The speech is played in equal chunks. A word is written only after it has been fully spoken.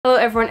Hello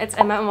everyone, it's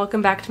Emma and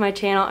welcome back to my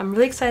channel. I'm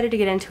really excited to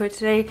get into it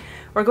today.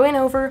 We're going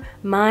over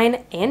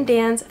mine and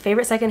Dan's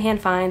favorite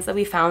secondhand finds that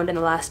we found in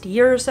the last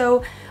year or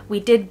so. We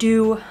did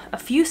do a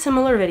few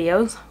similar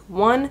videos.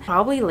 One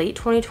probably late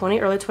 2020,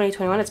 early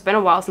 2021. It's been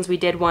a while since we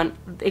did one.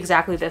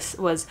 Exactly, this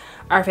was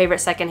our favorite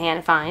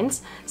secondhand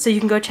finds. So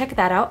you can go check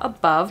that out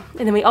above.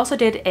 And then we also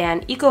did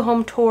an eco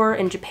home tour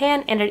in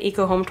Japan and an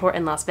eco home tour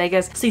in Las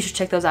Vegas. So you should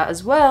check those out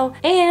as well.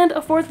 And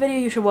a fourth video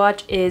you should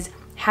watch is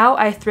how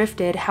I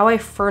thrifted, how I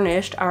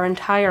furnished our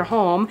entire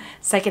home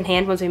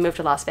secondhand once we moved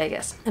to Las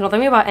Vegas. I don't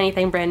think we bought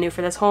anything brand new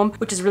for this home,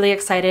 which is really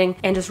exciting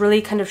and just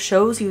really kind of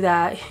shows you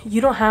that you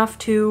don't have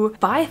to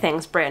buy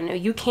things brand new.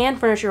 You can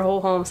furnish your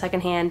whole home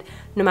secondhand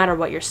no matter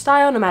what your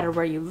style, no matter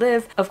where you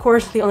live. Of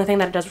course, the only thing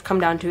that it does come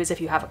down to is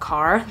if you have a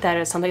car. That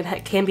is something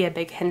that can be a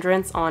big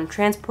hindrance on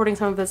transporting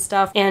some of this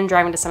stuff and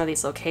driving to some of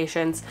these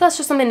locations. So that's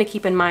just something to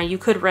keep in mind. You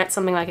could rent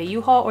something like a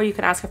U-Haul or you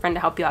can ask a friend to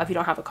help you out if you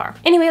don't have a car.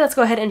 Anyway, let's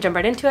go ahead and jump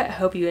right into it. I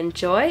hope you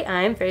enjoy.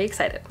 I'm very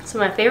excited. So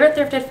my favorite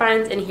thrifted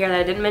finds in here that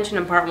I didn't mention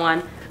in part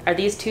one are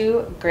these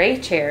two gray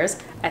chairs.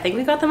 I think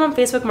we got them on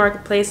Facebook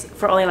Marketplace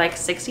for only like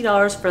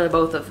 $60 for the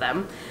both of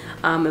them.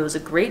 It was a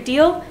great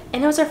deal,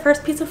 and it was our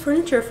first piece of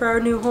furniture for our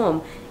new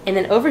home. And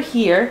then over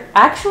here,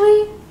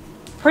 actually,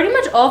 pretty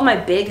much all of my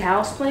big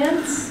house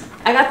plants,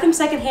 I got them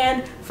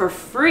secondhand for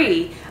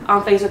free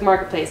on Facebook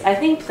Marketplace. I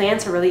think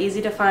plants are really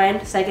easy to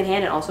find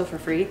secondhand and also for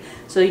free,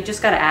 so you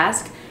just gotta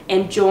ask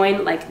and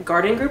join like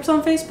garden groups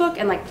on Facebook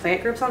and like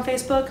plant groups on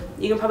Facebook.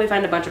 You can probably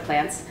find a bunch of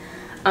plants.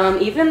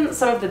 Even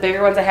some of the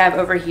bigger ones I have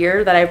over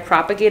here that I've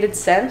propagated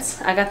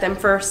since, I got them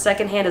for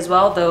secondhand as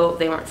well, though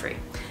they weren't free.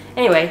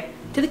 Anyway,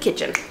 to the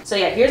kitchen. So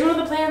yeah, here's one of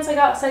the plants I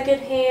got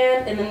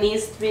secondhand, and then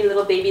these three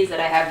little babies that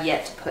I have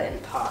yet to put in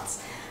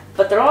pots.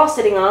 But they're all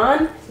sitting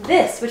on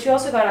this, which we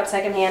also got on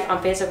secondhand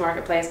on Facebook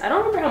Marketplace. I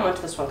don't remember how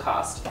much this one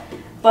cost,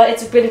 but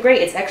it's been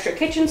great. It's extra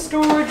kitchen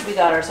storage. We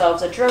got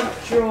ourselves a junk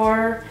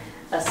drawer,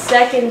 a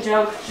second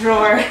junk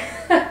drawer.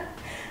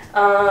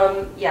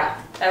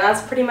 Yeah, and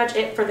that's pretty much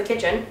it for the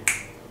kitchen.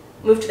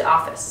 Move to the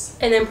office.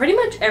 And then pretty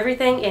much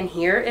everything in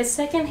here is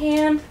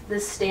secondhand.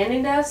 This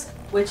standing desk,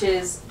 which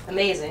is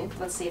amazing.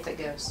 Let's see if it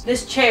goes.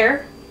 This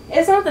chair,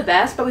 it's not the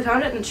best, but we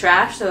found it in the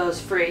trash, so it was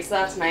free, so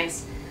that's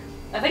nice.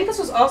 I think this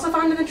was also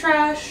found in the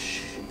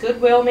trash.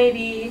 Goodwill,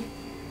 maybe.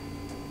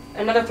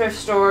 Another thrift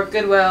store,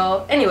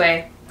 Goodwill.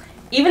 Anyway,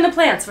 even the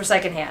plants were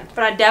secondhand.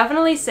 But I'd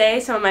definitely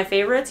say some of my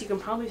favorites, you can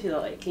probably see the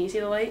light. Can you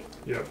see the light?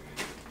 Yep.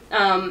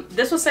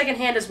 This was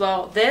secondhand as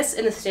well. This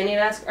and the standing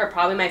desk are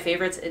probably my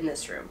favorites in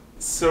this room.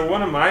 So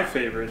one of my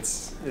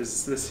favorites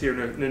is this here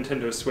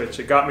Nintendo Switch.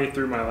 It got me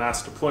through my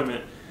last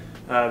deployment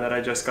that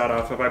I just got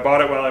off of. I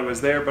bought it while I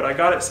was there, but I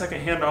got it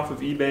secondhand off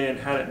of eBay and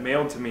had it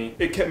mailed to me.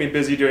 It kept me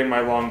busy doing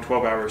my long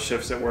 12-hour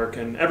shifts at work,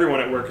 and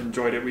everyone at work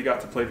enjoyed it. We got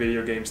to play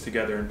video games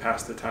together and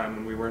pass the time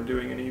when we weren't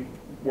doing any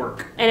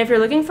work. And if you're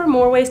looking for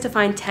more ways to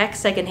find tech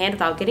secondhand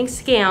without getting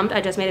scammed,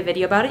 I just made a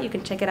video about it. You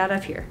can check it out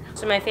up here.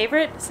 So my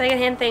favorite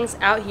secondhand things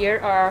out here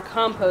are our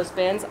compost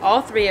bins,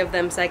 all three of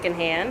them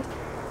secondhand.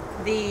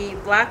 The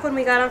black one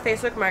we got on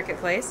Facebook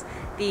Marketplace.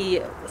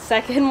 The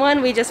second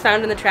one we just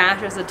found in the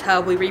trash as a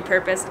tub we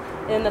repurposed.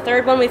 And the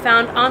third one we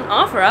found on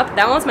OfferUp.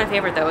 That one's my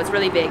favorite though, it's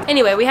really big.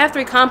 Anyway, we have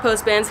 3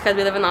 compost bins because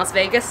we live in Las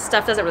Vegas.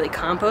 Stuff doesn't really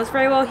compost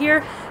very well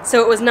here,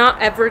 so it was not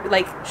ever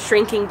like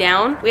shrinking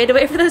down. We had to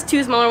wait for those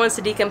 2 smaller ones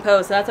to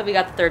decompose, so that's why we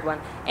got the third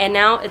one. And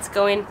now it's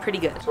going pretty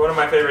good. So one of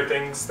my favorite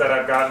things that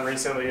I've gotten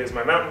recently is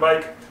my mountain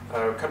bike.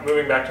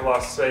 Moving back to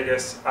Las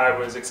Vegas, I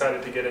was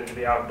excited to get into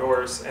the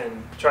outdoors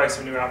and try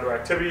some new outdoor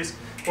activities.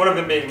 One of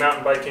them being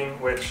mountain biking,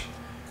 which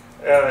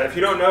if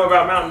you don't know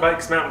about mountain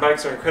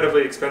bikes are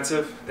incredibly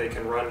expensive. They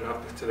can run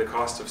up to the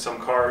cost of some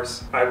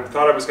cars. I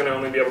thought I was going to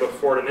only be able to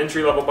afford an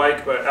entry-level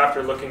bike, but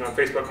after looking on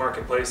Facebook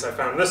Marketplace, I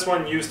found this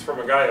one used from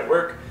a guy at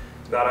work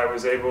that I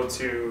was able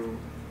to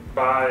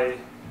buy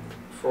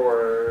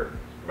for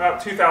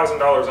about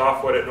 $2,000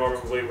 off what it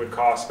normally would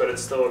cost, but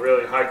it's still a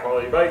really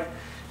high-quality bike,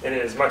 and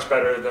it is much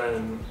better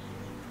than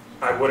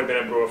I would have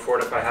been able to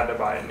afford if I had to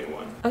buy a new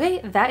one. Okay,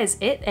 that is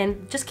it,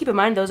 and just keep in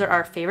mind those are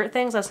our favorite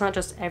things. That's not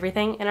just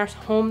everything in our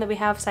home that we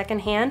have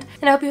secondhand.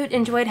 And I hope you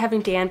enjoyed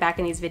having Dan back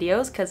in these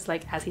videos because,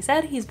 like as he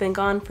said, he's been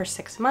gone for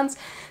 6 months,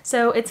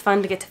 so it's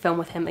fun to get to film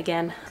with him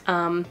again.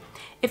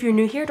 If you're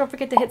new here, don't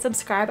forget to hit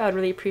subscribe. I would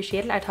really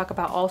appreciate it. I talk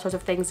about all sorts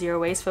of things zero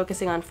waste,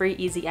 focusing on free,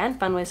 easy, and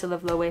fun ways to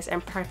live low waste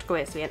and practical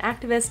ways to be an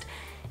activist.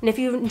 And if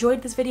you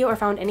enjoyed this video or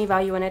found any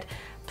value in it,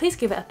 please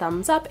give it a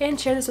thumbs up and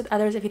share this with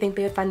others if you think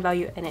they would find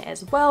value in it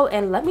as well.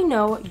 And let me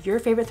know your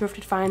favorite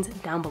thrifted finds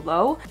down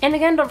below. And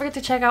again, don't forget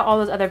to check out all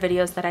those other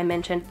videos that I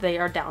mentioned. They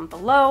are down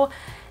below.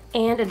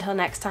 And until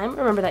next time,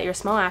 remember that your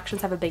small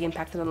actions have a big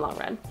impact in the long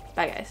run.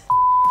 Bye, guys.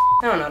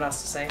 I don't know what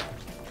else to say.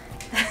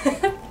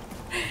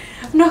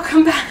 No,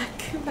 come back.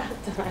 Come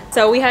back.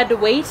 So we had to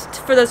wait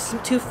for those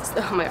 2,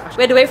 oh my gosh.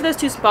 We had to wait for those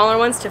 2 smaller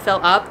ones to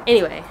fill up.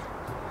 Anyway,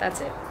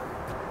 that's it.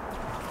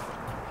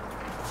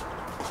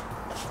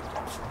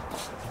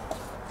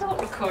 Don't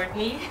record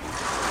me.